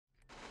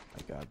My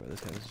God, bro,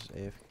 this guy's just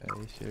AFK. Are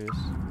you serious?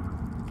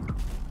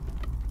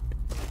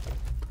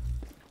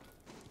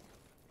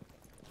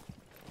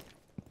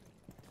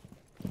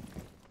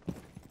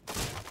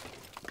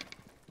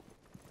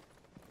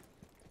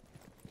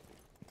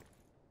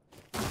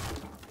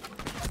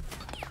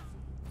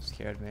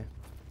 Scared me.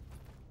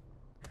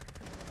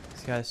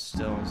 This guy's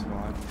still in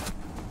spawn.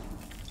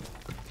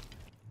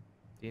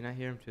 Do you not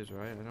hear him to his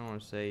right? I don't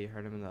want to say you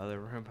heard him in the other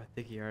room, but I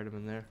think you heard him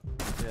in there.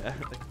 Yeah.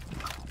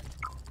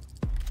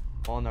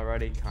 On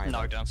already, kind of.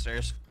 Knock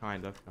downstairs.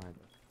 Kind of.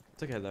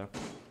 It's okay though.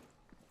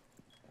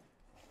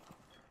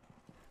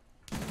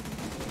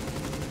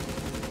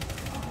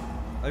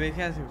 I mean, it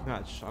can't do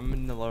much. I'm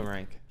in the low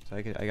rank, so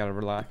I gotta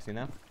relax, you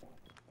know?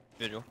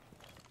 Visual.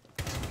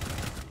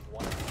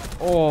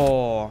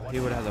 Oh, he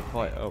would have the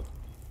play. Oh.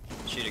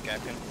 Shoot a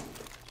captain.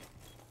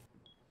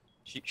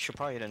 She'll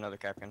probably hit another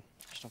captain.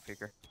 Just don't peek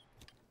her.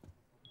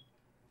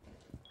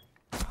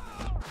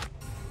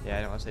 Yeah,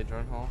 I don't want to say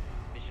drone hole.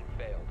 Mission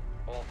failed.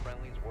 All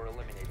friendlies were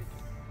eliminated.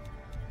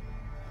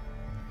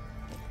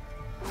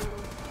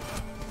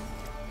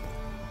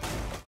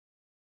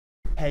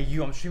 Hey,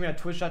 you, I'm streaming at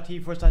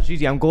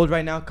twitch.tv/GG. I'm gold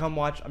right now. Come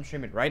watch. I'm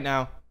streaming right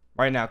now.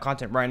 Right now.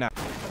 Content right now.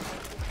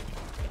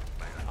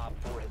 Op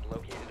 4 has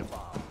located a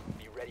bomb.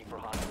 Be ready for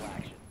hostile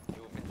action.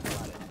 You have been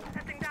spotted.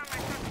 Setting down my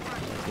first one.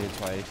 Did it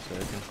twice, so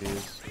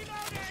confused.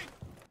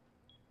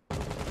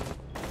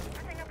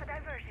 Setting up a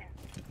diversion.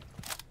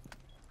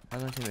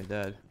 How's my teammate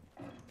dead?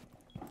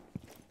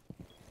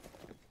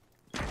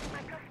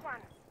 My plus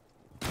one.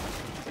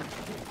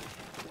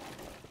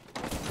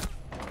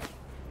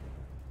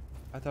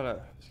 I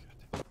thought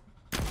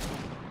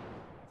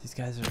these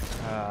guys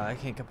are, I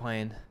can't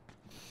complain.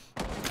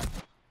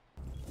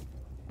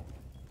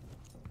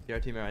 See our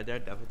teammate right there?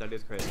 Definitely thought he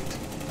was crazy.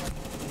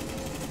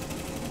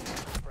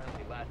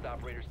 Friendly, last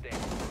operator standing.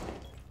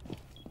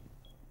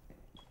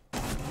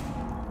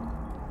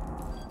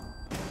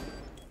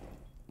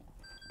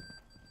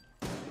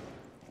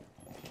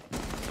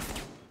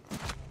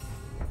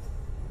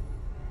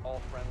 All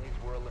friendlies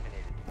were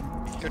eliminated.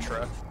 Good try.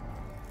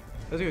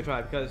 That was a good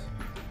try because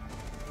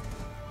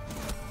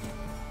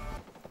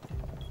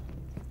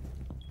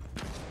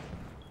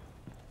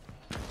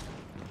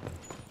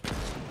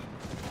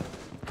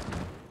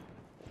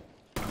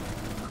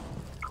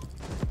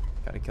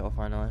gotta kill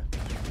finally.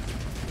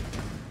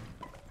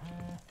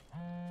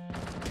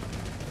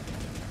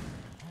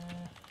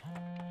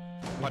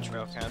 Watch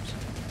rail cams.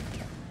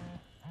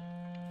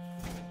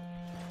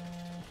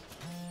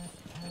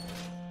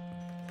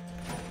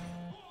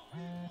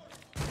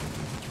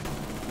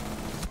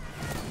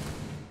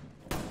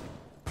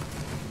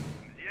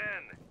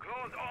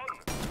 Close on.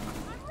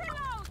 I'm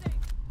reloading.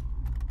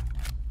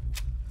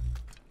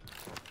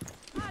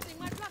 Adding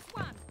my plus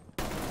one.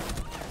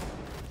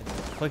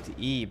 Clicked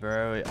E,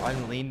 bro.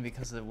 I'm lean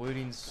because the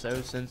wounding's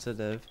so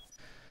sensitive.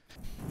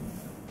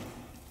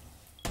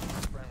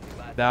 Friendly,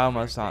 last Thou operator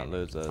must not standing.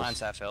 lose this. Mine's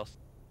half health.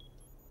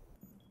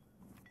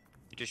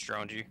 He just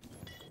droned you.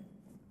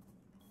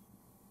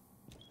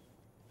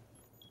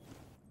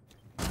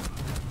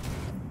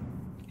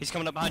 He's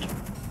coming up behind you.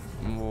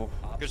 Ooh.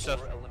 Op Good stuff.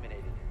 4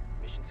 eliminated.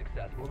 Mission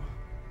successful.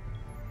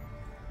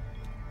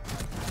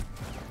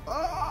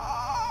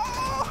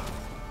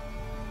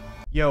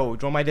 Yo,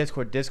 join my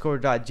Discord,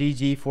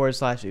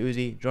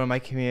 discord.gg/Uzi. Join my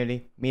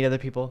community, meet other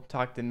people,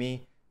 talk to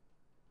me.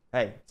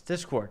 Hey, it's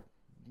Discord.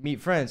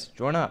 Meet friends,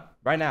 join up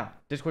right now.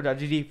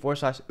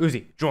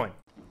 Discord.gg/Uzi. Join.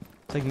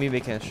 It's like me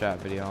making a strat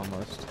video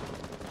almost.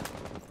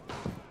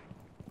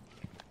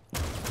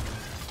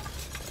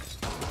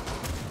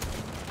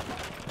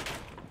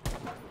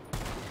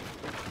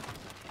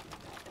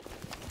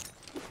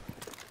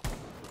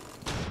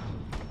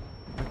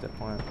 Like that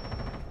point.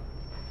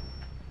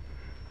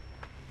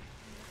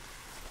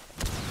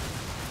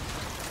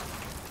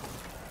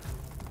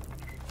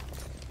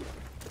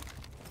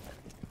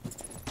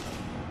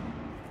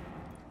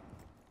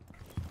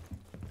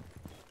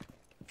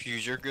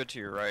 Fuse, you're good to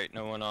your right.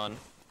 No one on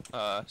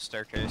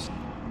staircase.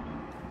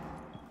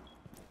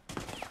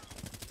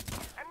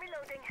 I'm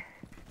reloading.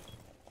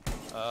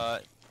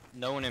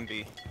 No one in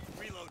B.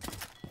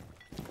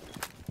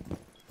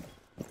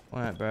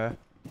 What, bro?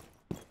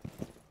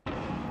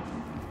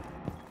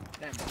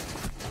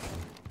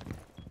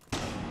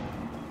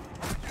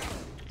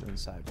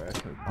 Inside, bro.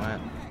 Can we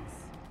plant?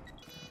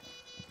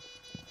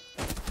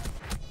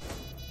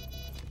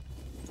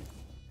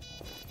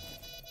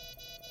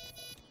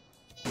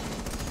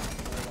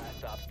 Last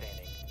stop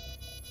standing.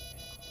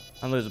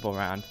 Unlosable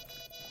round.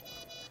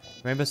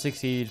 Rainbow Six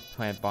Siege,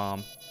 plant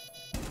bomb.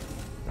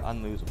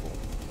 Unlosable.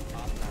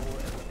 Op 4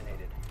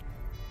 eliminated.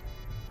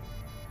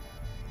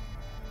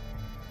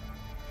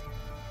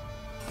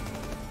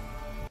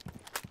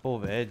 Full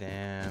vid,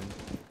 damn.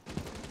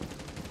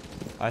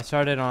 I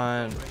started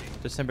on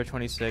December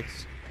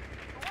 26,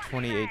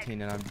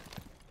 2018, and I'm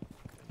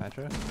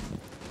Metro. The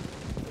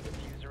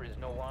diffuser is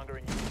no longer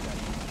in your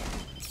possession.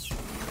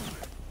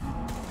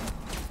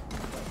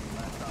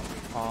 Last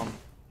operator.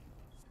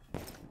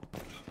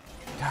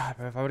 God,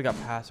 bro, if I would've got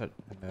past, I'd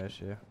have no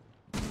issue.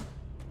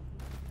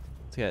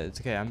 It's okay.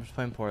 It's okay. I'm just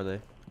playing poorly.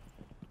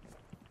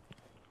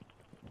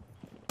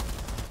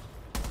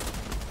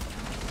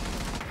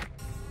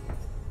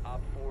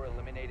 Op 4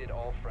 eliminated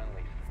all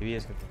friendlies. He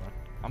is good for fun.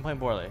 I'm playing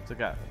poorly. It's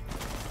okay.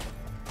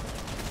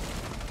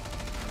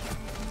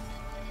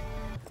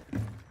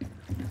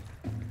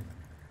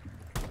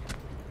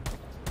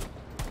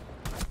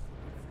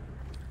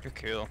 Good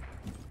kill.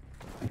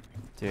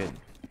 Dude.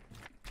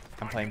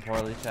 I'm playing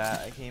poorly,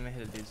 chat. I can't even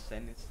hit a dude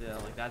standing still.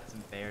 Like, that's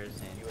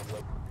embarrassing.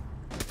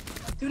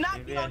 Do not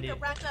Maybe get I on your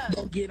need- rapper.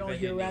 Don't get on maybe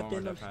I your need rapping.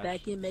 one more I'm deathmatch.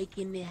 stacking,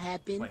 making it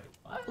happen. Wait,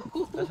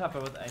 what? Let's hop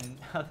in with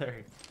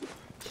another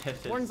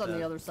gifted Warden's on the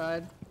sub. other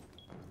side.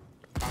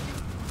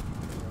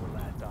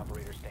 Last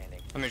operator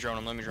standing. Let me drone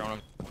him. Let me drone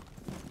him.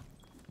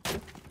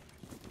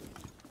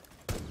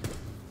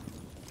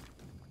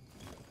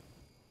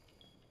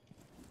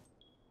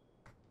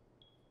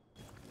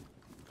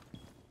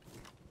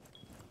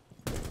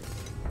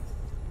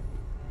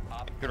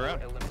 Op Good 4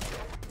 round. eliminated.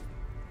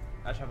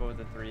 I hop in with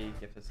the 3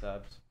 gifted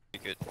subs. You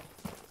good.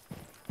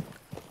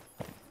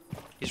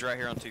 He's right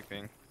here on 2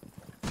 ping.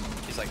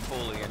 He's like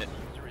fully in it.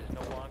 User is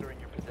no longer in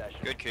your possession.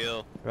 Good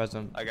kill.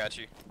 Resum. I got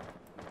you.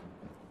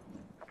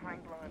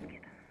 Applying blood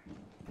kit.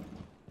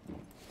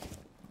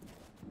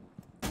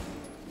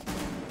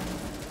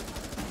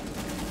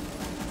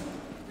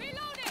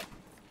 Reloading!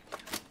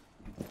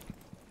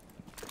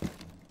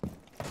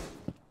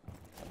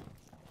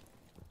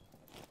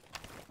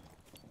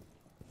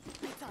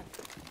 Lights on.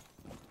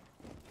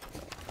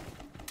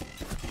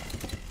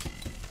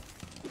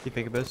 Keep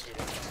Peekaboo's.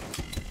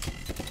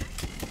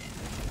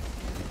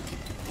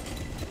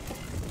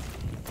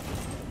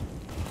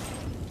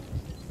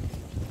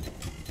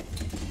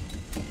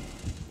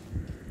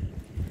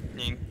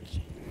 Ning.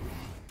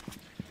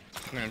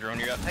 I'm gonna drone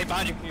you up. Hey,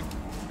 behind you.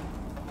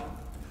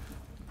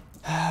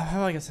 I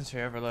have like a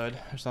sensory overload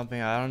or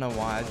something. I don't know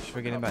why. I'm just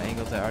forgetting about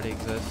angles that already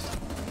exist.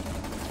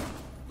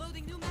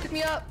 Loading new Pick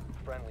me up.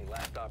 Friendly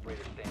last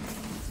operator standing.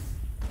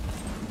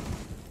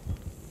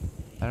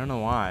 I don't know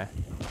why.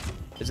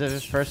 Is it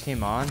his first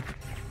game on?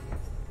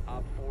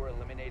 Op 4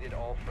 eliminated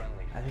all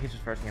friendlies. I think it's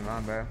his first game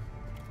on, bro.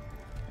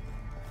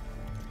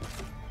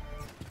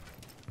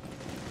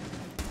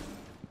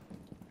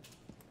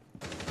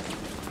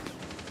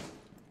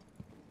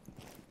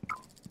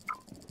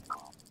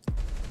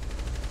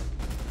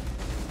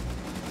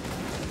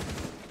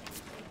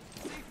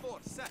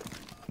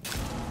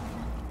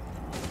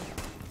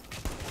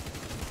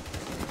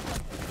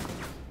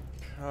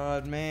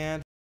 God,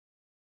 man.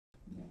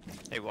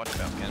 Hey, watch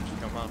out, Ken.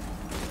 Come on.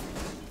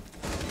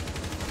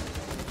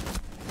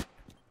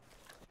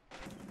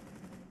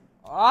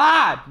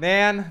 Ah,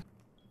 man.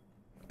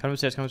 Come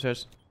upstairs, come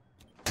upstairs.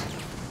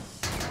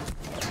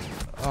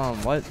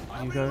 What?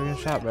 You got a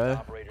shot, bro.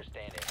 Operator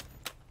standing.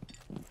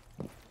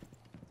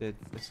 Dude,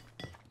 this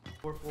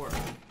 4-4.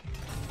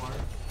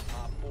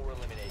 Op 4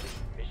 eliminated.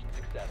 Mission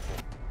successful.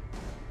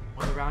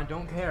 One round,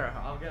 don't care.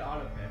 I'll get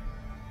auto pick.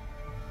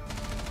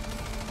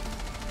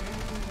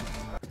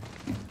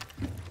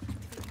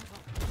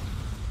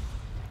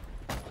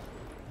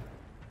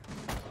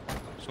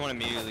 Just one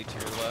immediately to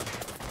your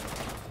left.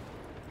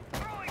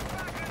 Throwing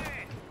fire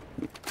grenade.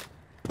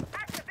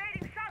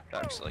 Activating shock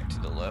Back's mode. like to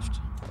the left.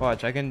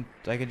 Watch, I can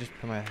just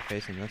put my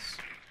face in this.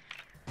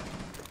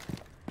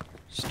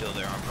 Still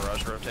there on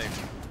barrage rotate.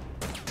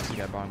 You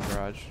got bottom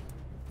garage.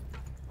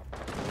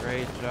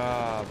 Great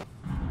job.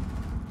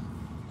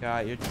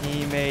 Got your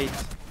teammate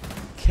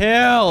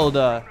killed.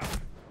 I'm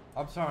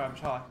sorry, I'm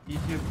shocked.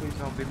 YouTube, please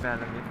don't be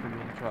mad at me for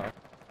being shocked.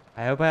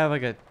 I hope I have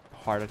like a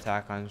heart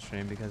attack on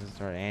stream because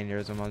it's our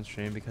aneurysm on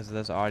stream because of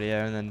this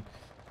audio, and then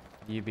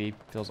UB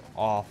feels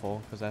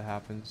awful because that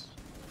happens.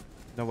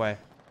 No way.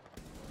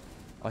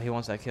 Oh, he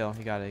wants that kill.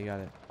 He got it. He got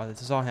it. Oh,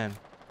 this is all him.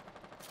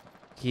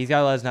 He's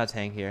got to let his nuts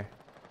hang here.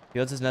 He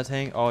lets his nuts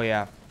hang. Oh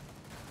yeah.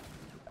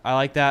 I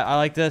like that. I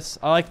like this.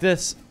 I like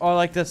this. Oh, I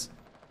like this.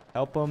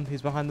 Help him.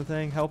 He's behind the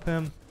thing. Help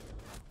him.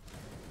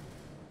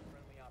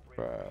 Friendly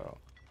operator. Bro.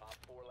 Op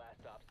 4 last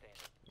stop standing.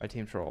 My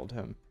team trolled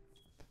him.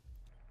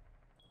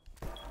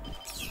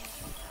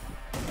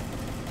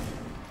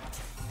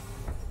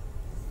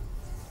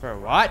 Bro,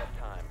 what?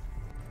 Time.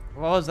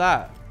 What was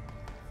that?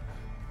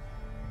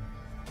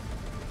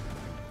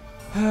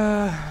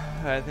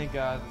 I think we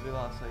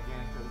lost that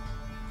game because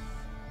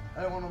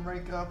I don't want to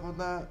break up with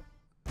that.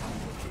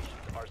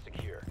 Locations are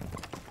secure.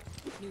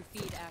 New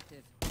feed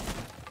active.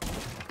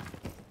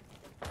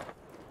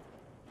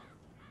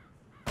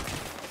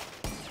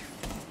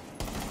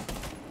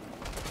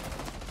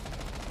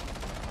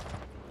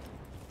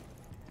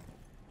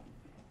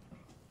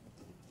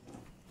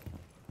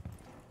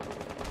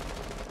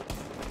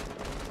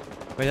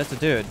 Wait, that's a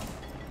dude.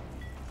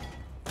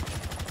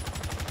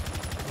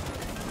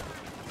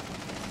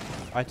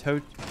 I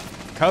told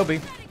Kobe.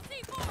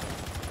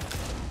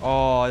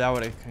 Oh, that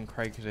would have been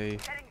crazy.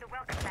 Heading the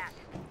welcome mat.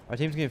 Our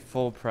team's getting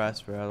full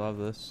press, bro. I love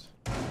this.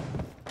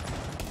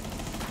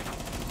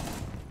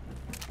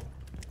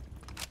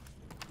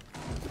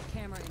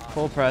 Camera in.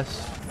 Full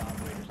press.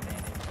 Operator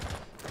standing.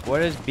 What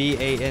does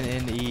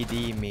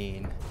BANNED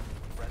mean?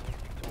 Friendly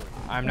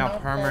victorious. I'm now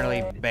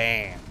permanently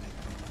banned.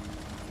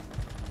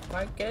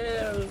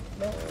 Michael,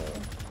 no.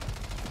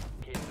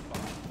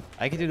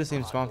 I could do the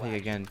same spawn peek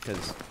again,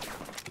 because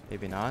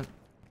maybe not.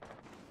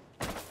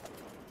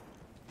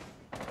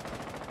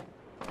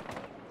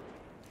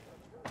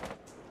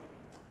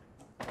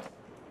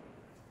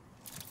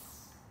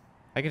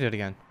 I could do it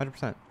again,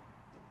 100%.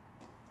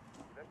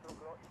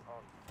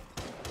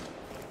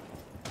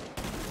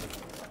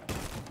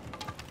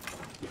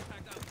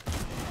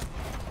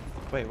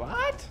 Wait,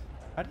 what?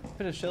 I didn't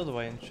put a shield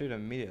away and shoot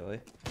immediately.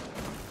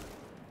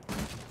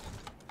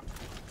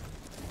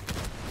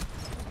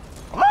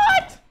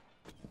 What?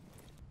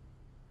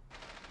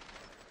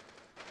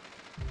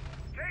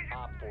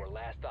 Op 4,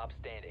 last stop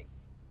standing.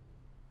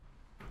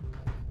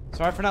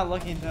 Sorry for not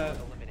looking to.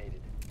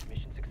 Eliminated.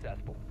 Mission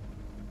successful.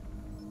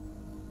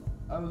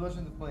 I was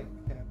watching the blink.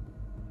 Yeah.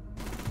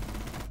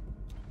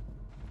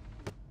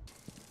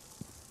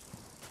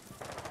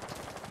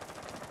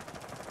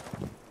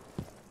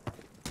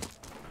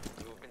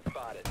 You have been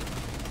spotted.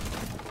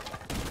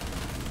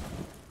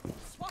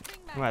 Swapping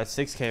I'm at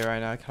 6K right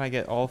now. Can I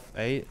get all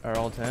 8 or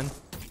all 10?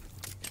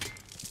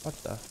 What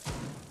the?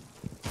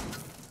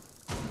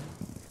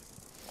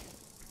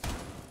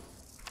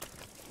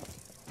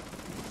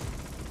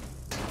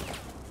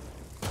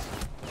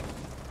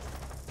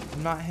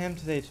 I'm not him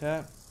today,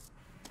 chat.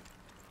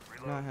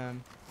 Not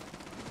him.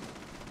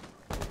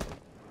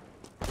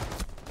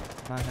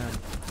 Not him.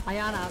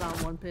 Ion out on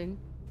one ping.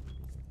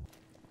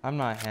 I'm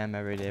not him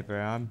every day,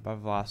 bro.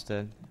 I've lost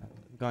it.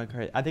 I'm going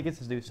crazy. I think it's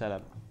his new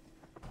setup.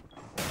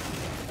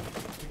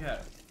 Okay.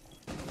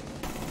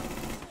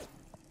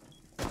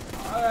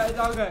 Alright,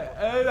 okay.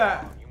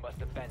 Alright. You must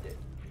defend it.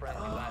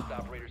 Friendly, last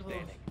operator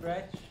standing.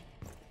 Stretch.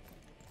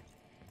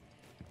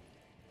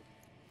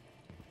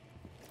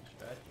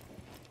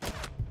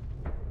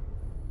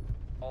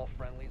 All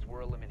friendlies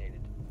were eliminated.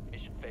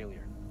 Mission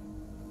failure.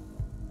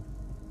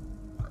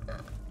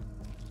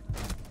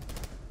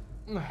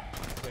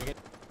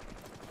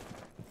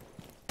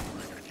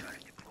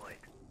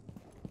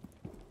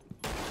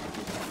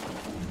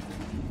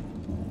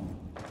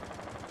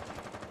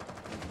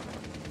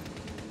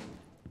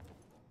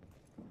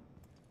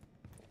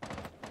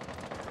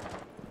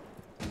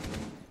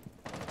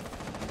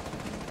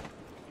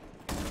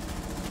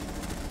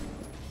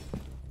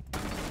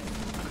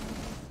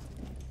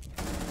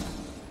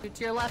 Dude,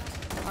 to your left.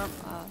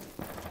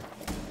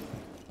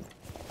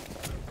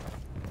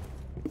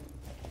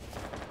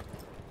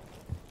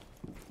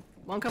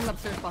 One coming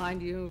upstairs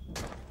behind you.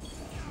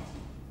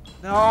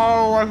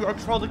 No, I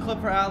controlled the clip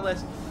for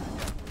Atlas.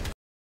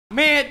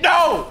 Man,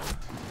 no!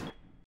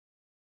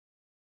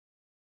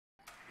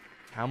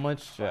 How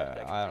much?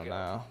 I don't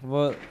know.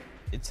 Well,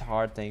 it's a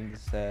hard thing to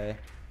say.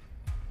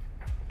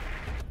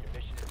 Your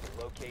mission is to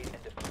locate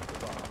and defuse the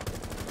bomb.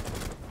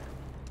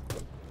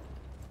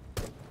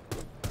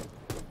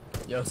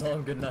 Yo, tell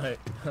him good night.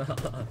 I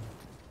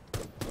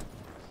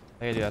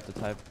gotta do have to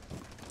type.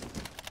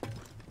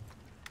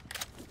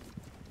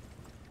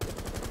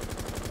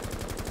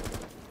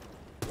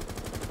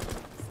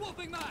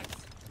 Swapping mags.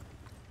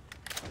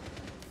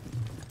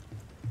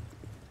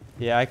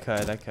 Yeah, I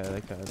could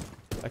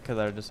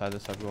let her decide the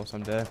sub goal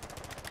someday.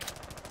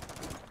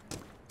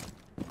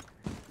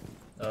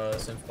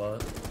 Same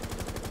spot.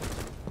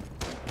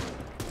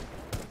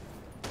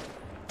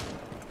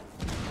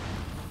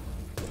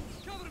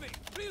 Cover me.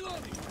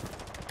 Reloading.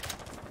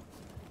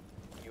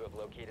 You have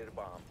located a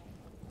bomb.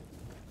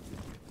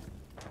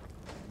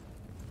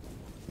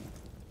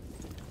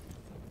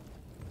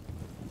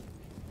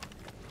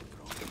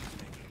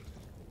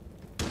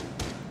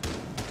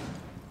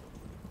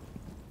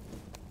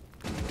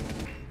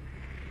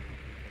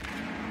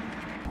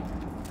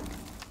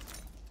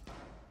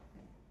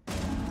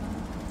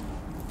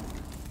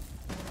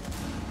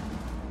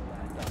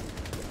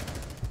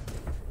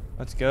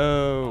 Let's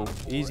go.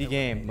 Easy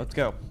game. Let's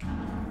go.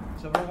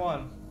 Silver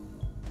 1.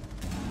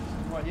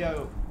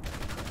 Yo.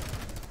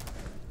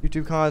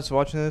 YouTube comments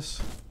watching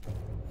this.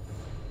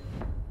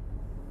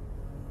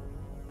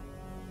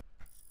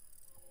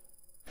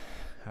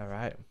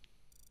 Alright.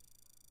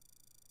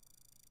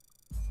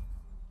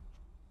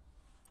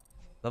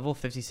 Level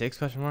 56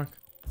 question mark?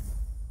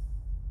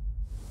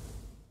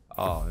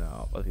 Oh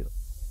no.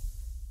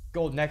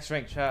 Gold next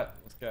rank chat.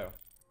 Let's go.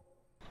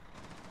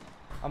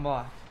 I'm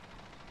alive.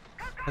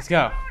 Let's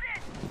go.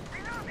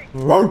 You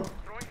must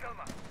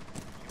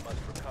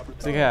recover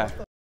the So yeah.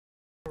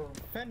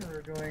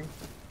 Fenrir doing?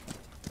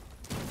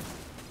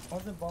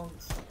 How's it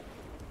bunks?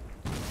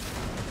 Oh,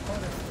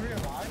 there's 3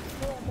 alive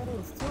still? I thought it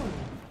was 2.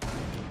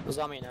 Was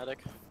on me in attic.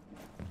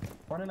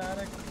 1 in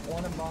attic,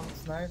 1 in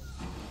bunks, nice.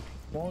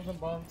 1's in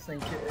bunks and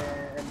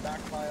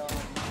back by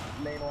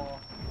main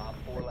wall. Op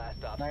 4, last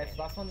stop Nice,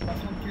 standing.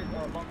 last one kid,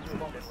 bunks or Been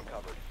bunks.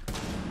 recovered.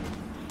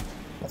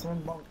 Last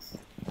one bunks.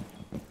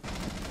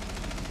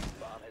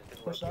 Bomb has been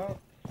Push located. out.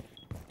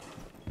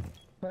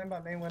 Playing by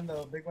main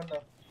window, big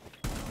window.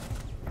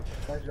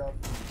 Nice job.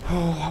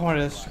 Oh, I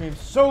wanted to scream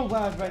so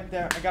loud right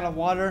there. I got a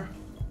water.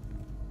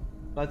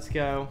 Let's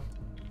go.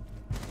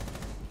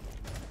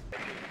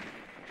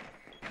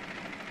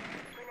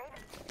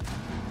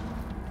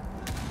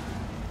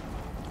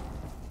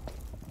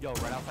 Yo,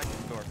 right outside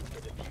this door.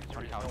 The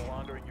diffuser is no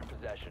longer in your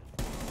possession.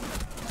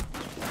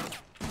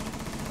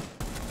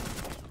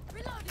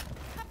 Reloading.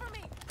 Cover me.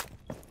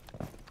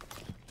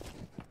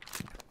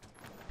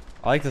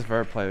 I like this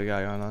vert play we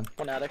got going on.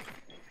 One attic.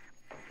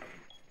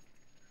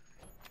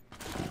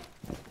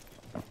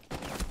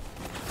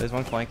 There's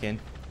one flanking.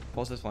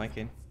 Pulse is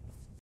flanking.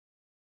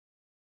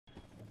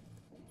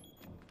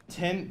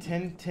 10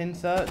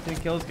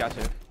 kills, got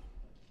you.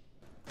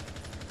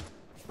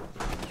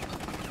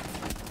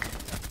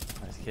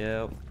 Nice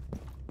kill.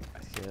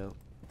 Nice kill.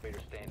 Operator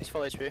standing. He's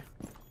full HP.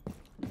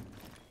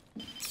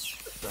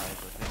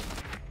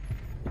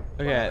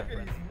 Okay.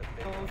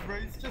 Bro,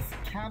 he's just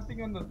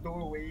camping on the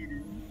door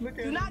waiting. Look at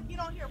Do him. not get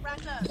on here,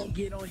 Raptor. Don't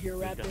get on here,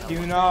 Raptor.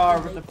 Do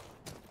not. What the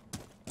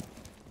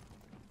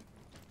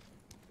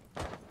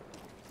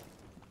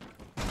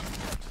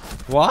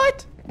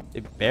What?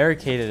 It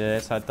barricaded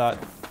it, so I thought.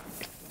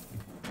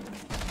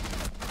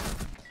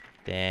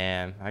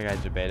 Damn, I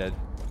got debated.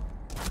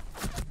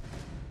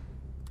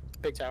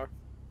 Big tower.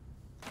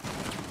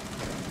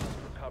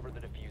 Recover the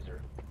diffuser.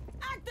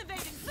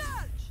 Activating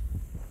surge.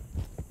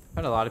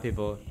 Heard a lot of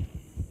people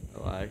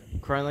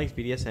like Corin likes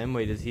BDSM.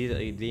 Wait, did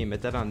he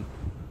admit that on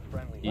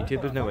Friendly.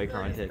 YouTube? There's no way What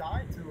Corin the did.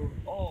 fuck did I do?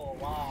 Oh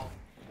wow.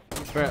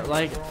 Bro,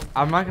 like,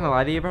 I'm not gonna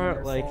lie to you, bro.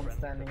 There's Like, someone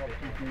standing up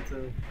peeking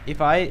too.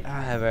 if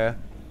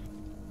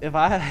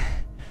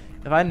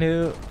I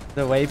knew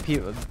the way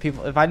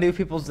if I knew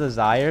people's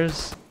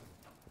desires.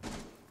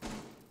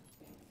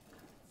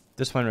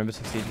 This one Rainbow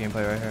Six Siege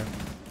gameplay right here.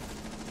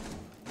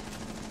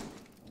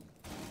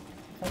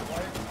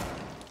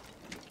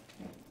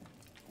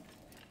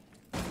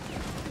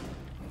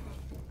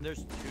 There's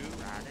 2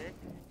 attic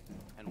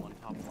and 1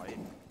 top white.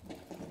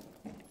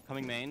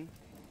 Coming main.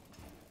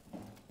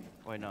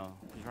 Wait, no.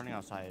 He's running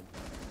outside.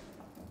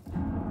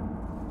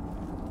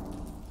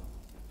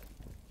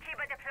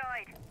 Chiba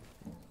deployed.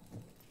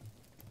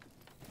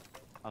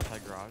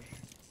 Outside garage.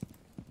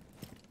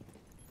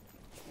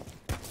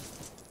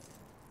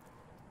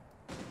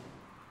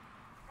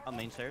 Up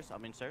main stairs.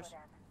 Up main stairs.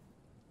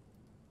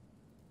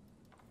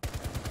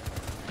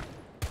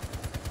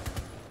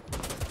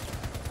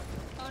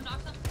 Oh,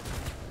 knocked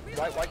him.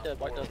 White dead,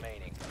 white Four dead.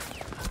 remaining.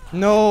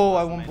 No,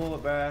 I won't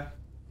bullet back.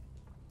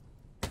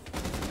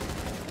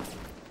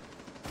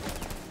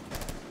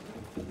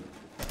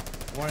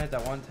 One hit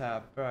that one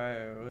tap,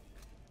 bro.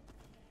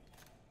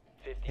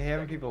 50 Hey,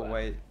 having seconds people left.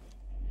 wait.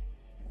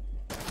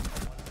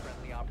 One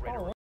friendly operator.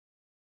 Oh,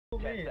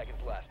 what? 10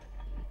 seconds left.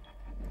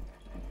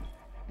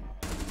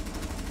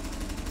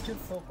 It's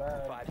just so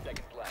bad. 5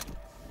 seconds left.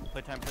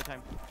 Playtime,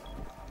 playtime.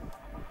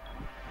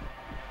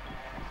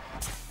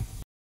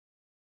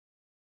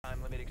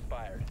 Time limit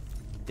expired.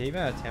 Did he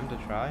even attempt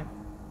to try?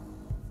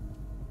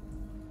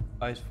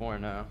 Oh, he's 4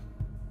 now.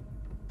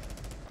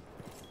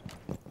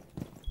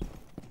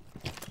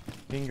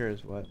 Finger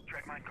is what?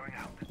 Dread mine going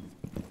out.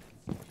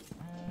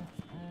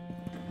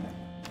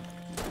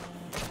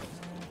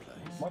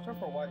 Watch out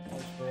for white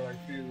push, bro. Like,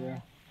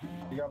 seriously.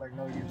 You got like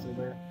no user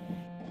there.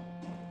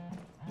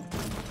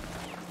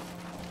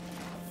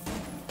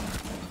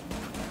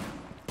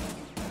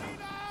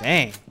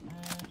 Dang.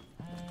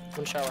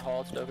 One shower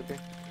hall, it's Dokopi.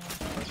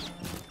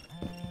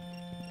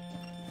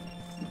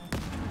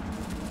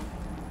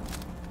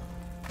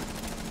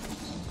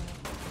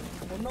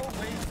 Well, no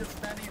way he's just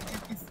standing.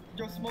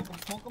 Yo, smoke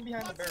him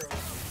behind the barrel.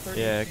 30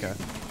 Yeah, feet. okay.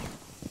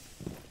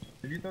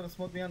 If you throw the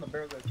smoke behind the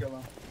barrel, they'll kill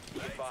him. Be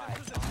advised.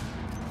 It's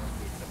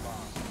the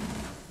bomb.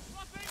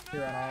 He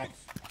ran out.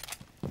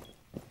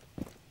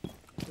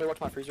 Let me watch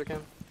my freezer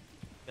cam.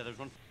 Yeah, there's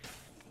one.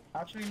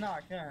 Actually, no,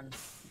 I can.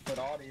 But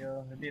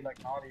audio, it'd be like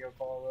an audio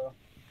call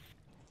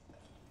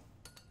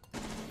though.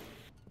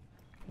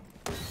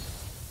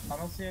 I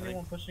don't see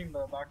anyone pushing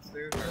the back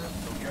stairs.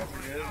 You guys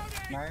are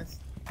good. Nice.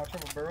 Watch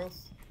out for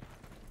barrels.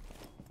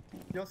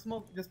 Yo,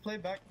 smoke, just play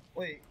back.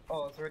 Wait,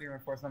 oh, it's already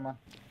reinforced. Never mind.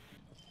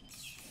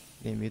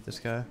 Need to mute this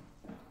guy.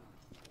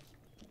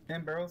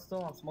 And barrels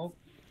still on smoke.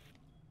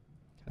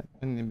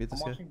 I need to mute I'm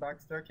this guy. watching back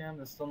stair cam.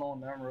 There's still no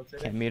one there. I'm rotating.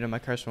 Can't mute him. My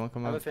cursor won't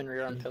come I have a up. fin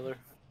rear on pillar.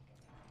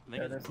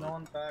 Yeah, there's no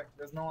one back.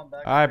 There's no one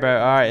back. Alright, bro.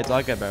 stairs. Alright, it's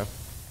all good, bro.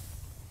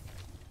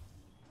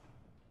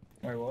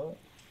 Wait, what?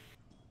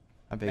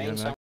 I'm big Main him,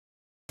 man.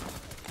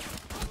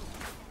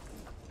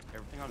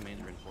 Everything on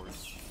main's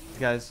reinforced.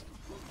 Guys,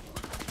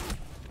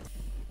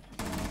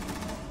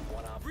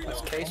 One op.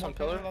 That's case on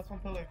pillar. Last one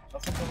pillar.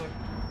 Last one pillar.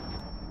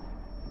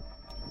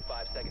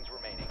 5 seconds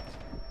remaining.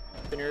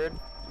 Fin rear.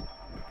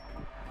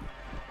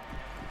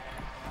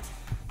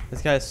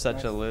 this guy's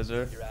such a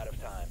loser. You're out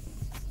of time.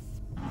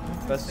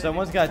 But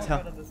someone's gotta tell.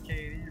 Out of this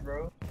KD,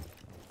 bro.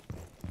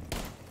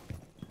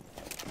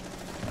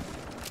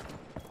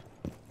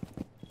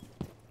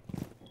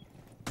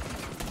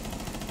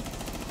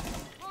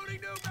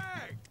 Loading new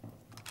mag.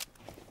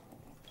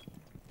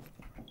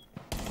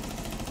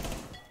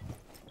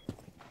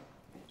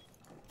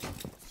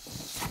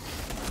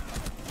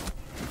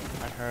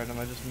 I heard him.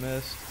 I just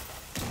missed.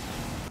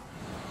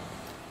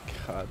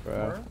 God,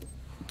 bro.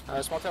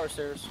 Small tower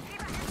stairs.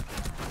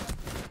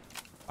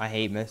 I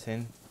hate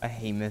missing. I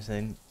hate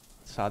missing.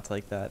 shots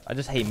like that. I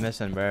just hate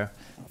missing, bro.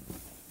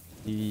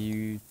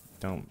 You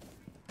don't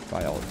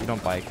buy accounts.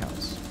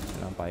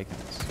 You don't buy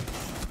accounts.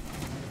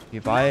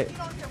 You buy it.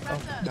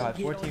 Oh god,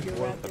 14 for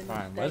the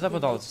prime. What is up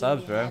with all the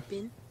subs, bro?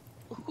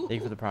 Thank you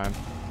for the prime.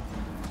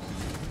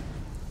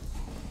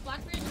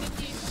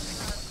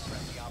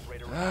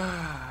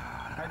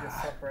 I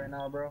just suck right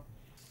now, bro.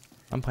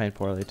 I'm playing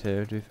poorly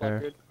too, to be fair.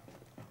 Blackbeard.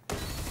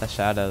 That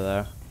shadow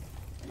though.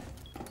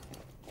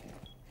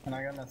 And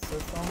I got an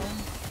assist on him.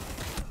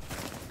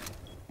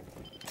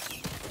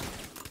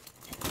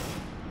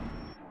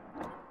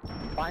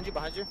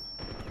 Behind you.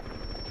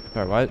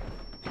 Sorry, what?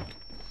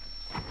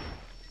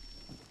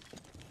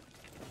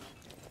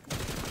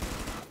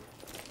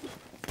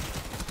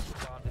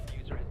 Bomb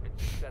diffuser has been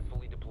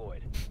successfully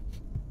deployed.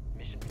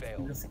 Mission I'm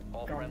failed. just,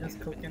 All I'm friendlies just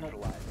have been cooking up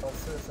neutralized.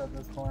 assists at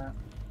this point.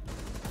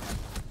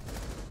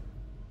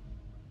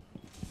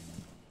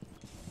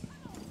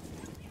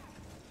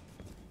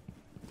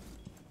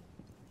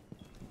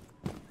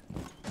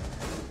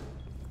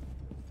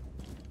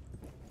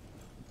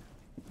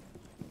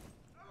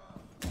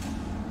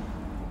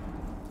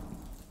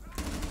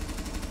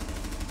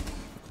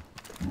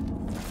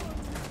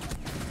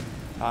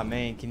 Ah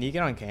man, can you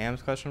get on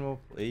cams? Questionable,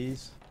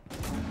 please.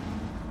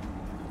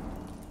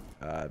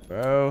 God,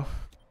 bro.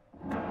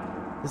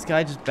 This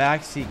guy just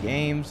backseat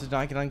games, does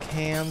not get on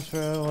cams,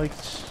 bro. Like,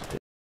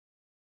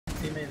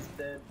 Teammate's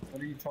dead.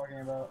 What are you talking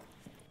about?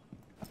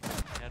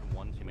 I had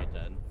one teammate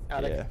dead.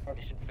 yeah.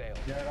 Mission failed.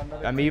 Yeah, I got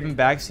another I'm even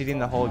teammate. backseating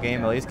the whole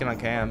game. At least get on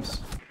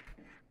cams.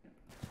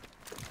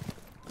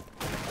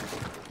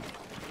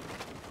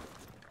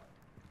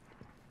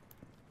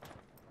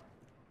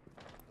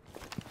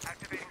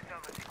 Activating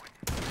summer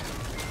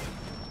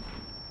sequence.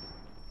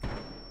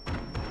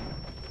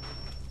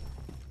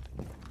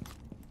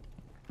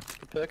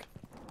 Good pick.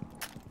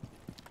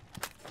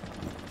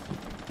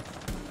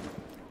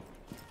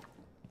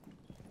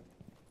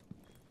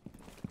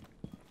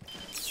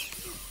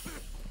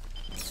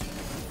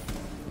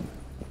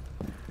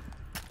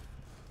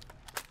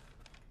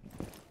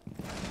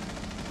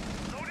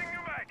 Loading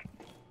new mag.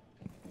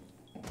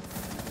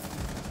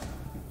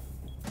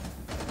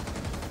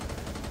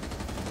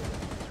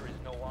 Diffuser is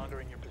no longer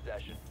in your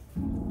possession.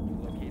 You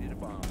located a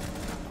bomb.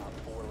 Op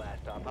 4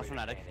 last operator from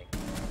attic.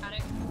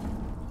 standing.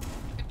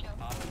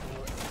 Op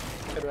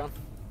 4 Good round.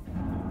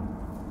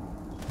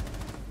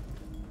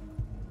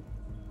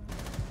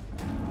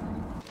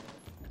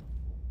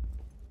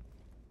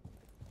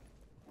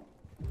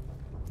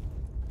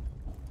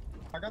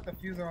 I got the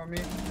fuser on me.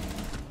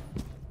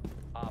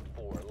 Op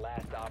 4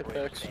 last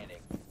operator picks.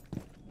 standing.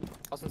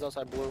 Austin's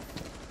outside blue.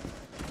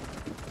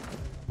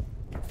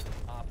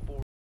 Op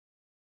 4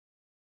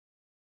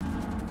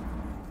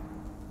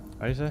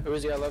 What do you say? Who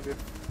is he? I love you.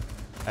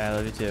 I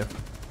love you too.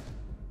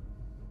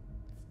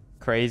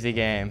 Crazy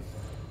game.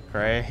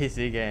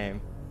 Crazy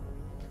game.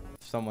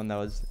 Someone that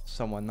was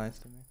somewhat nice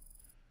to me.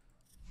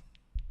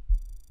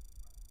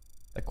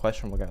 The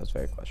questionable guy was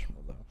very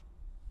questionable though.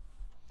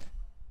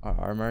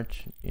 Our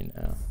merch, you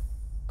know.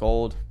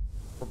 Gold.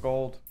 For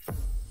gold.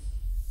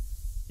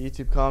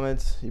 YouTube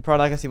comments. You're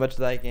probably not gonna see much of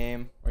that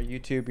game. Or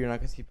YouTube, you're not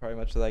gonna see probably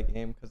much of that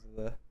game because of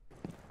the.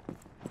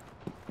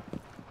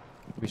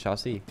 We shall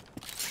see.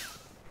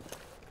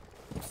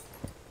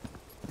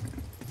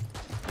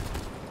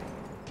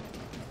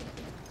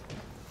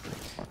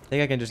 I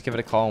think I can just give it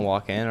a call and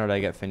walk in, or do I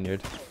get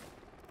fingered?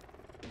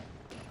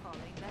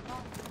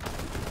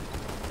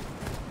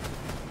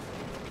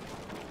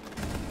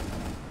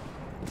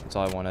 That's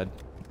all I wanted.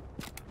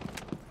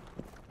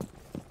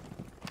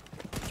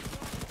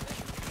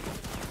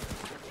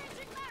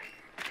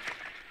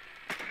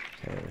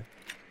 Okay.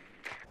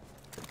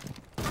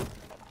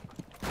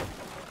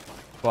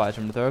 Watch,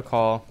 I'm gonna throw a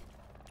call.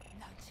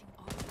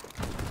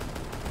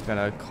 I'm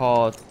gonna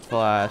call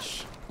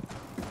flash.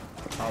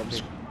 I'll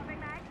be.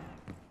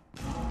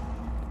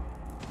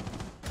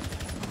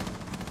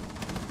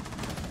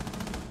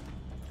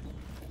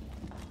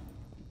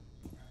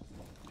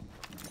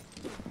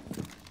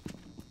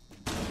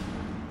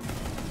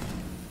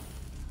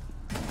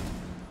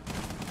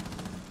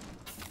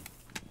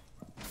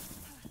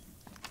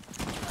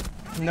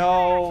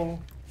 No.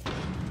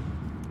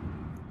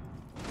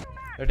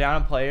 They're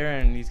down a player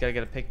and he's gotta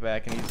get a pick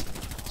back and he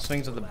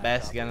swings with the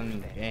best again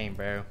in the game,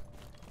 bro.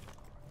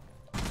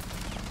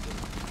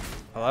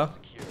 Hello?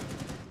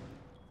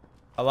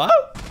 Hello?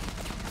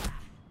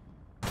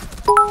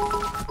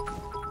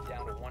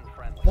 down to one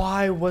friendly.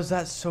 Why was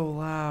that so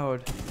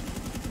loud?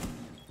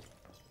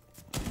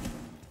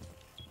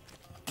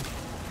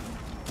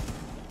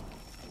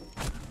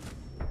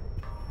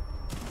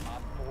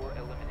 Op 4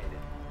 eliminated.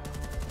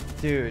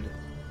 Dude,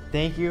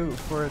 thank you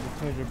for the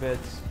 200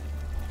 bits.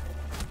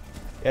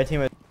 Yeah,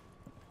 team.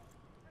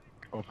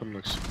 Open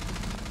looks.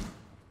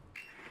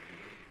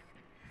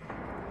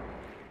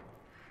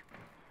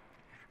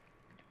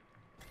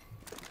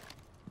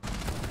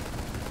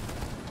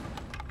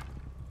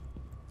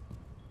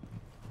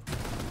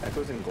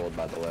 Echo's in gold,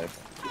 by the way.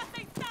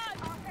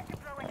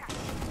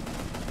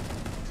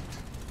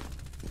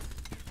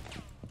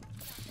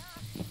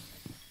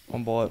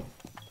 One bullet.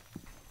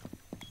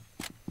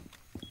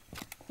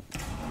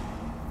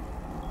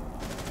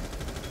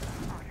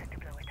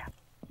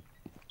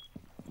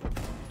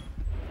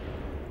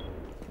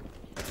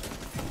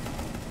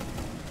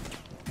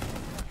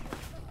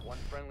 One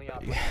friendly You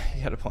operator.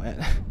 gotta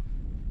plant.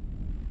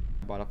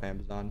 Bought off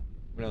Amazon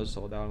when it was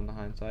sold out on the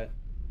hindsight.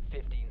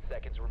 15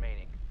 seconds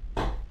remaining.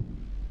 10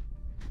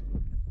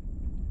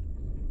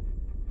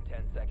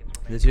 seconds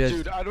remaining. Did you guys?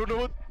 Dude, I don't know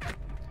what.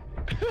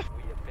 We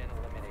have been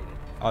eliminated.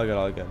 All good,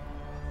 all good.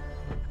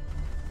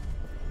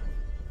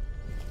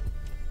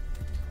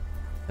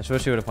 I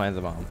wish you would have planted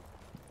the bomb.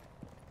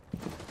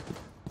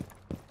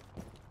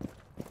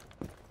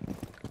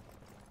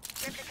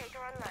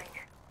 Replicator online.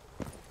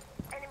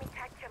 Enemy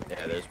tag terminal.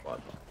 Yeah, there's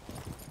one.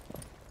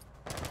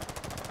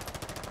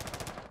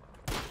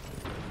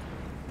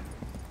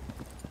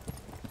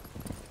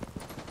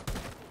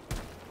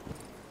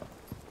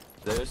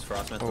 There's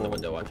frostments on the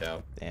window, watch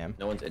out. Damn.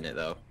 No one's in it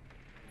though.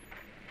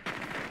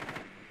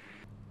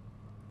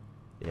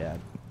 Yeah.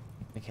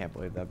 I can't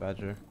believe that,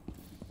 Badger.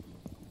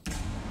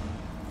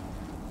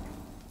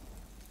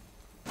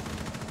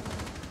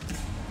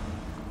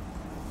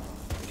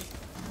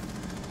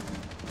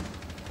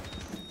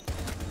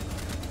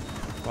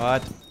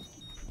 What?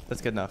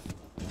 That's good enough.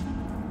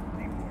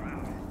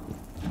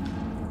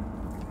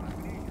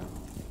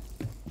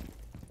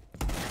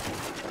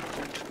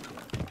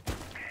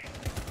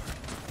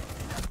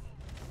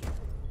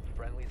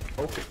 Friendlies.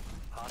 Okay.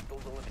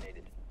 Hostiles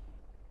eliminated.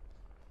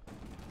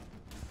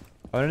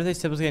 I wonder if they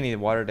typically need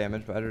water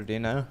damage, Badger. Do you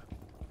know?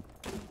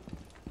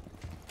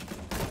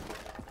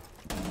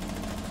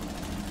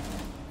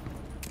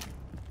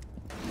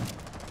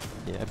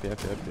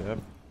 Yep.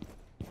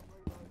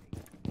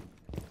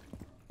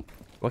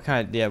 What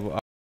kind of, yeah, well,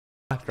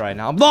 I'm locked right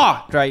now. I'm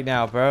locked right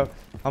now, bro.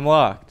 I'm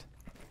locked.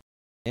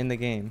 In the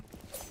game.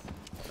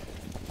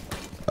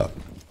 Oh.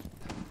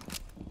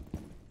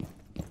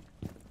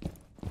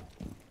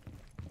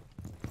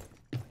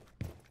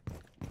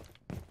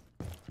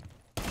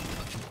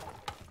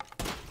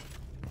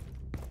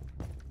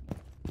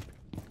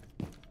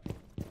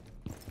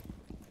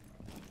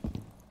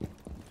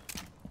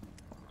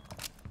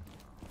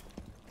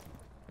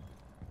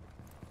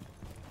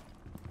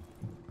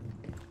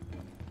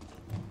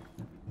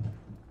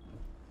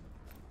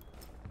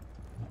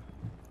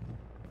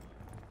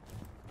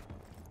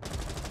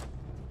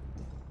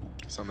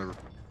 It's on the.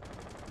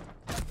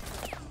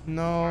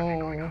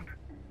 No.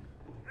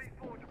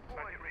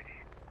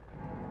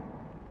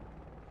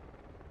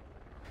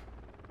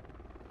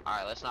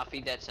 Alright, let's not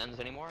feed that Sens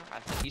anymore. I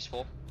think he's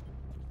full.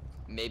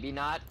 Maybe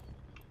not.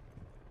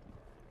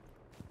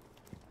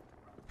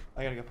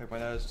 I gotta go pick my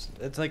nose.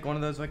 It's like one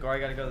of those like, oh, I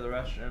gotta go to the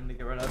restroom to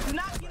get rid of. Do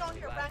not get on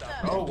here, Brenda.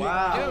 Oh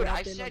wow. Dude,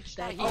 I said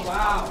that he's Oh,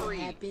 wow.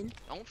 hungry.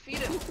 Don't feed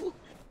him.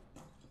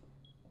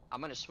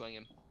 I'm gonna swing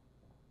him.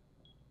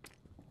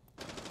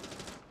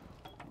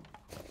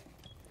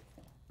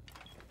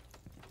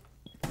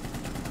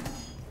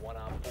 One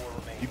on 4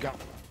 remaining. You got.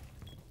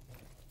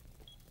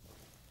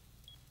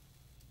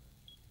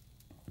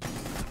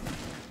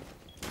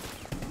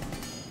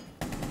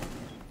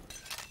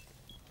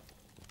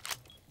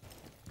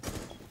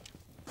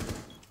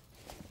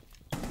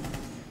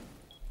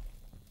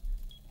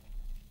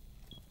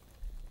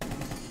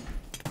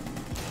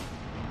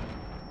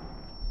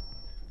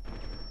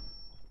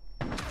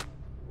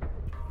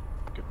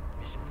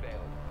 Mission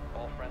failed.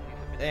 All friendlies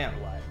have been Damn.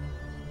 neutralized.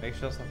 Make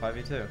sure it's the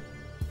 5v2.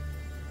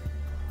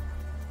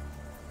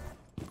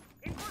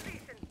 In position.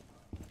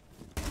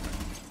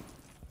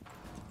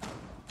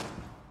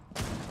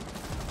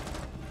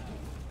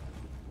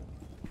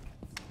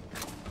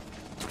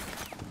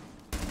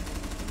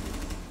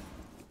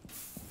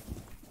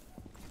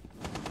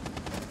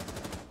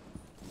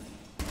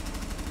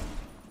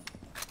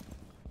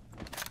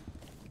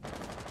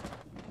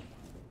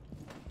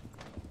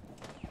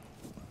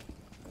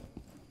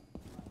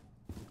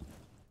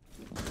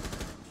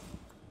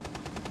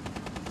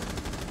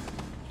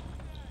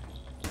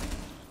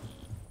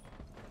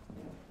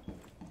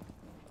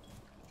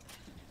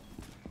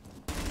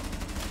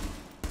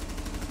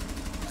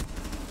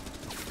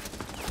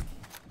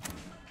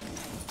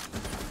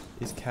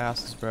 These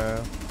castles,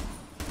 bro.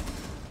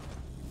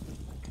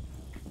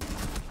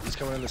 He's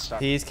coming in the stop.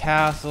 These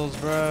castles,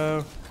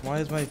 bro. Why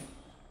is my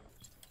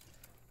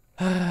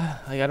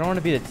like I don't want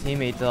to be the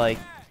teammate to like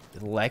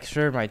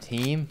lecture my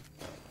team,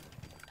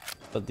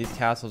 but these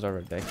castles are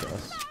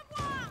ridiculous.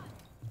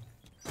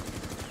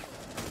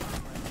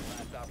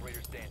 Last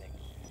operator standing.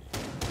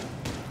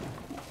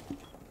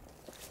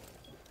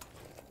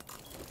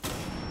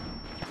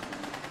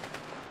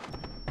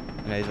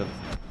 And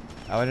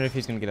I wonder if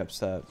he's gonna get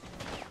upset.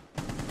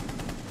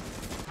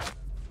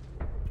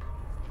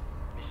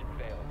 Mission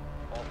failed.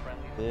 All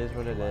friendlies It is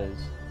what it is.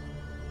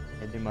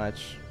 Can't do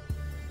much.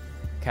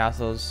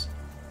 Castles.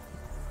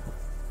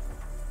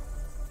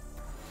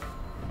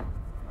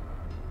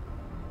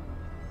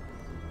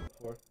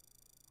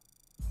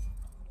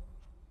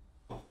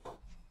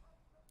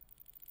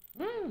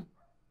 Your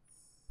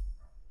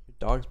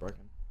dog's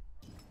barking.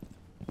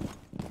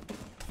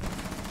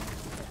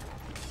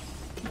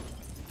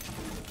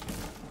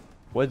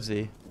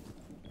 Woodsy.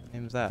 What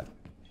name's that?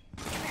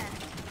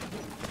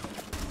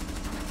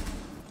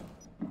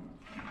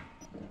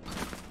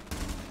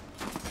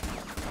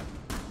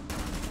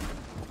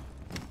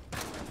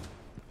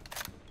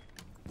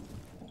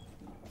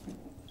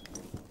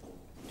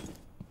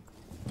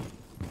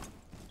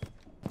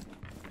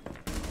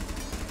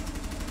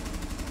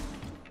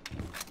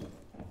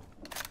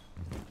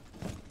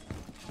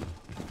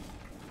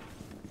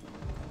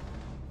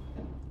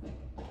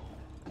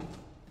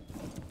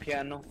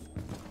 Piano.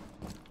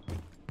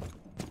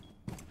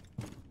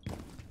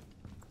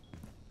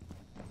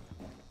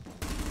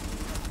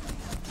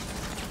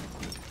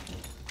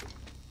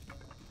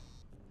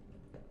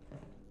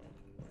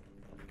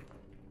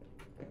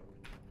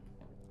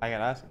 I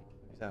gotta ask him.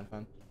 He's having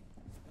fun.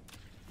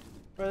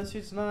 Bro, this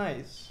dude's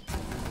nice.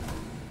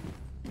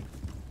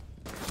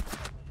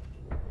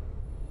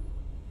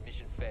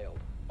 Mission failed.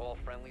 All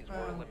friendlies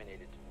were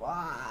eliminated.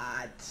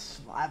 What?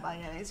 Why am I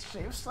getting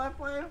stream sniped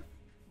by a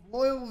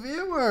loyal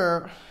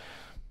viewer?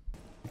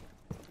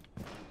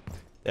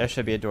 There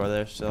should be a door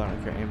there still. I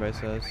don't care what anybody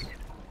says.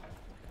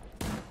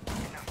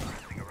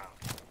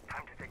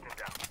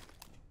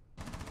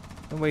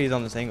 No way he's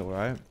on this angle,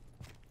 right?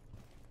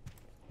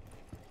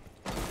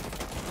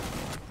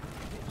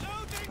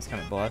 It's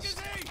kind of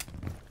blessed.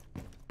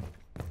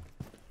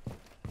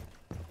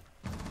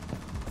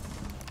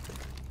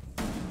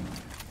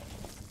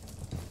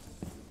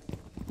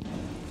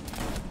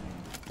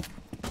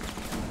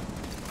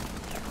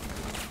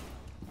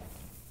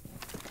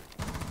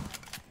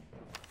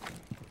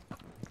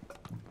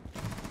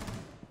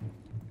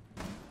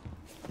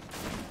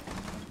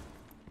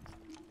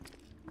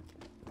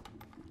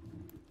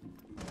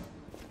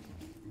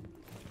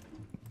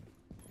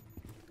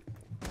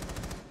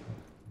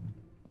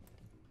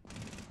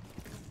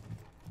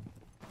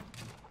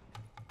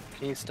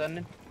 Can you stun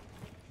him?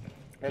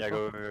 Yeah,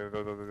 go.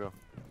 Go.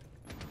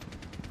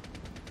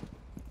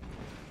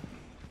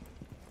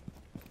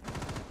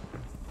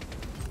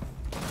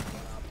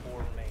 Op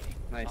 4 remaining.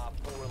 Nice. Op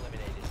 4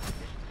 eliminated.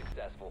 Mission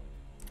successful.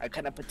 I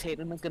kind of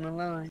potato, not gonna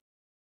lie.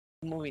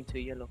 Moving to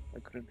yellow. I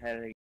couldn't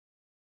have it.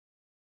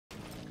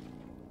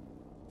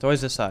 It's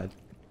always this side.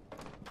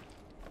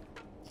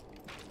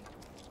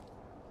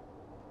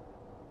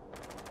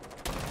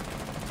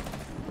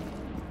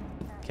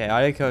 Okay,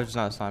 audio coach is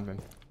not sniping.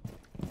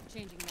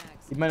 Changing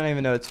mags. He might not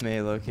even know it's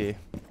me, low-key.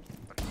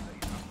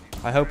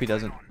 I hope he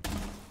doesn't.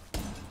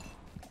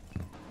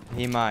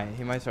 He might.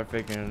 He might start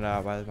figuring it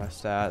out by my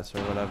stats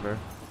or whatever.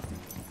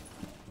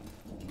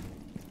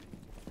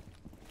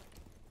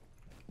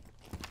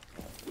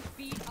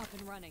 Feet up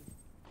and running.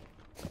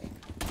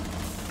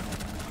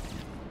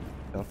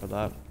 Go for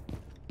that.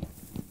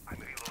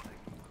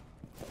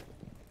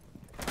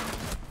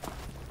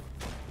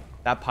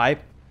 That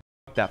pipe?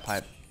 That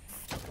pipe.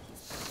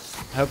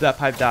 I hope that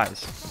pipe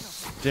dies.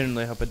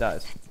 Genuinely hope it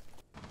dies.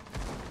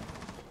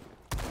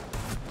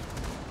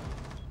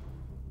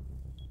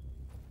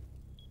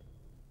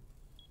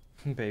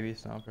 Baby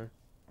stomper.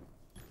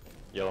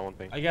 Yellow one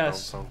thing. I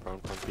guess. Prone,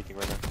 peeking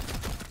right now.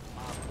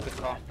 Good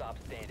call. Stop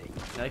standing.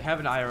 Like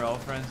having IRL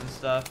friends and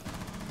stuff.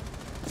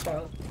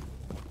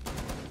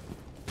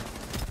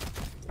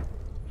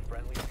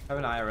 Friendly.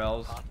 Having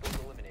IRLs. Hostiles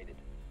eliminated.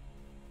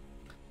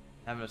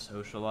 Having a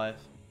social life.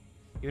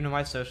 Even though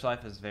my social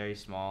life is very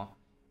small.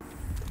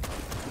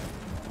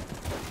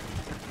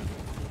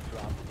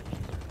 Drop the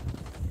diffuser.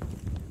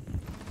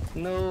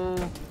 No.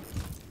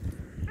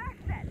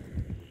 Backset.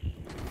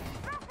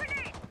 Throw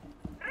grenade.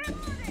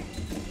 Reloading.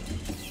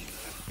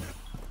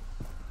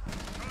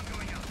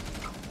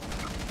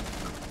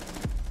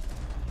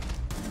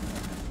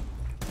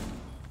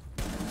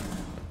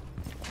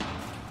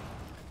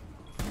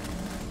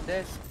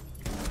 This.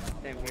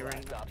 Damn, he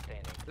ran. Stop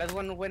standing. Last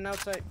one went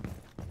outside.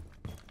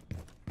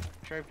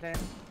 Try plan.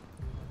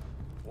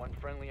 One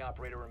friendly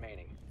operator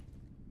remaining.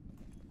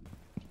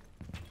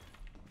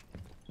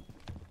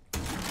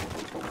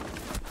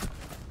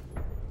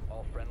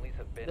 All friendlies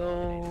have been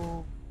eliminated.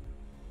 No.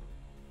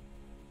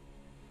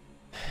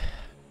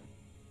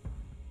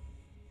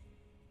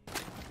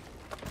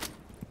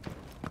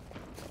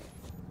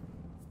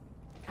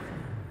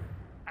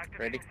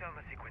 Ready?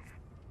 Sequence.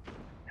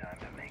 Time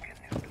to make a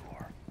new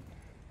door.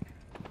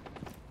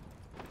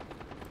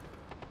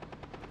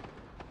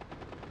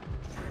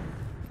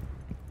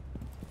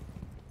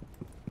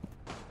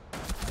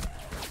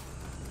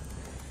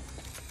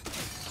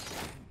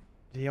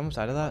 Did he almost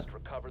out of that? Must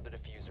recover the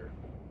diffuser.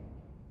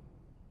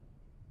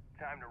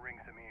 Time to ring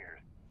some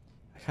ears.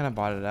 I kind of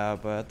bought it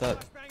out, but I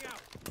thought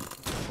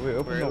we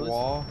opened the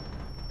wall.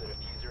 The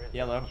diffuser has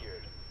Yellow. been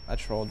secured. I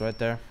trolled right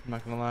there. I'm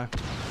not gonna lie.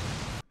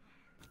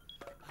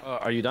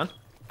 Are you done?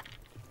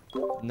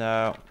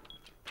 No.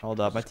 Hold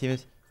up. My team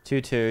is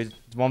 2-2.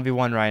 It's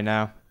 1v1 right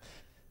now.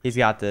 He's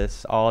got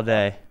this all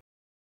day.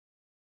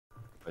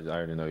 I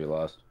already know you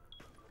lost.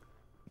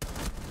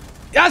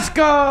 Let's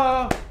go!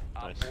 Op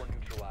 4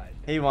 neutralized.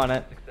 He won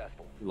it.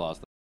 Successful. You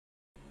lost.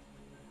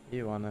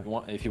 He won it.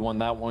 If you won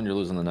that one, you're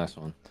losing the next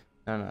one.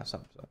 No,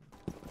 stop.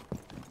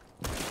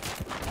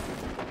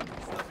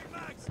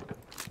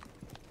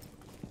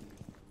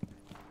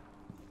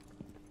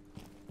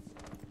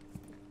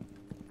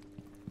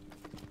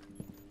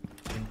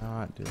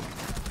 not do.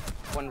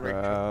 One red.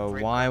 Bro,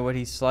 why would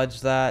he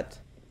sludge that?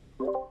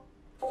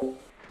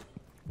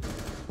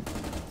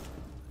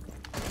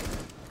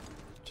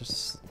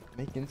 Just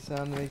making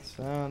sound make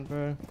sound,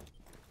 bro.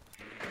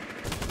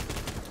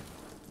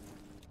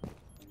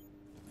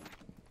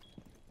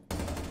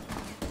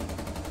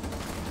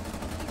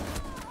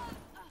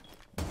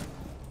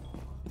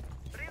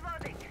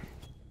 Reloading.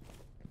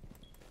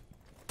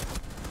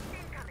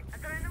 Incoming.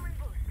 Adrenaline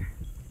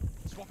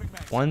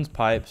boost. One's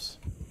pipes.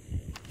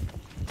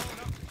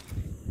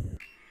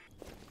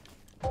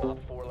 Op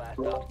 4 last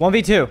up.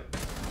 1v2.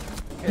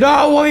 No,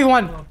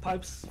 1v1.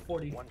 Pipes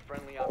 40. One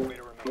friendly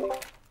operator remaining.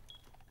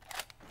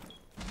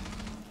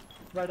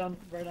 Right on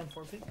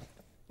 4 feet.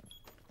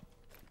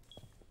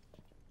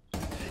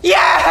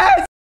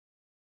 Yes!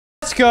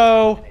 Let's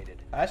go.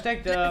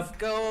 Hashtag dub. Let's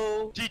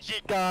go.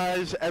 GG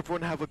guys,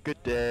 everyone have a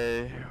good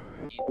day.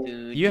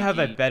 You have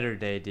a better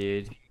day,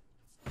 dude.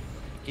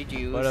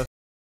 GG. What a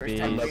First I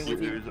time love playing you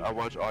with you. dudes. I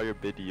watch all your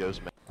videos,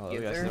 man. Oh,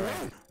 Yes, that's sir. the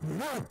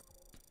rank.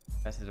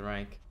 That's the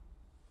rank.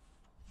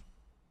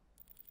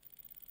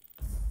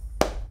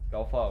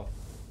 Go flow.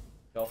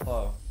 Go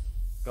flow.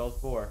 Go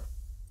 4.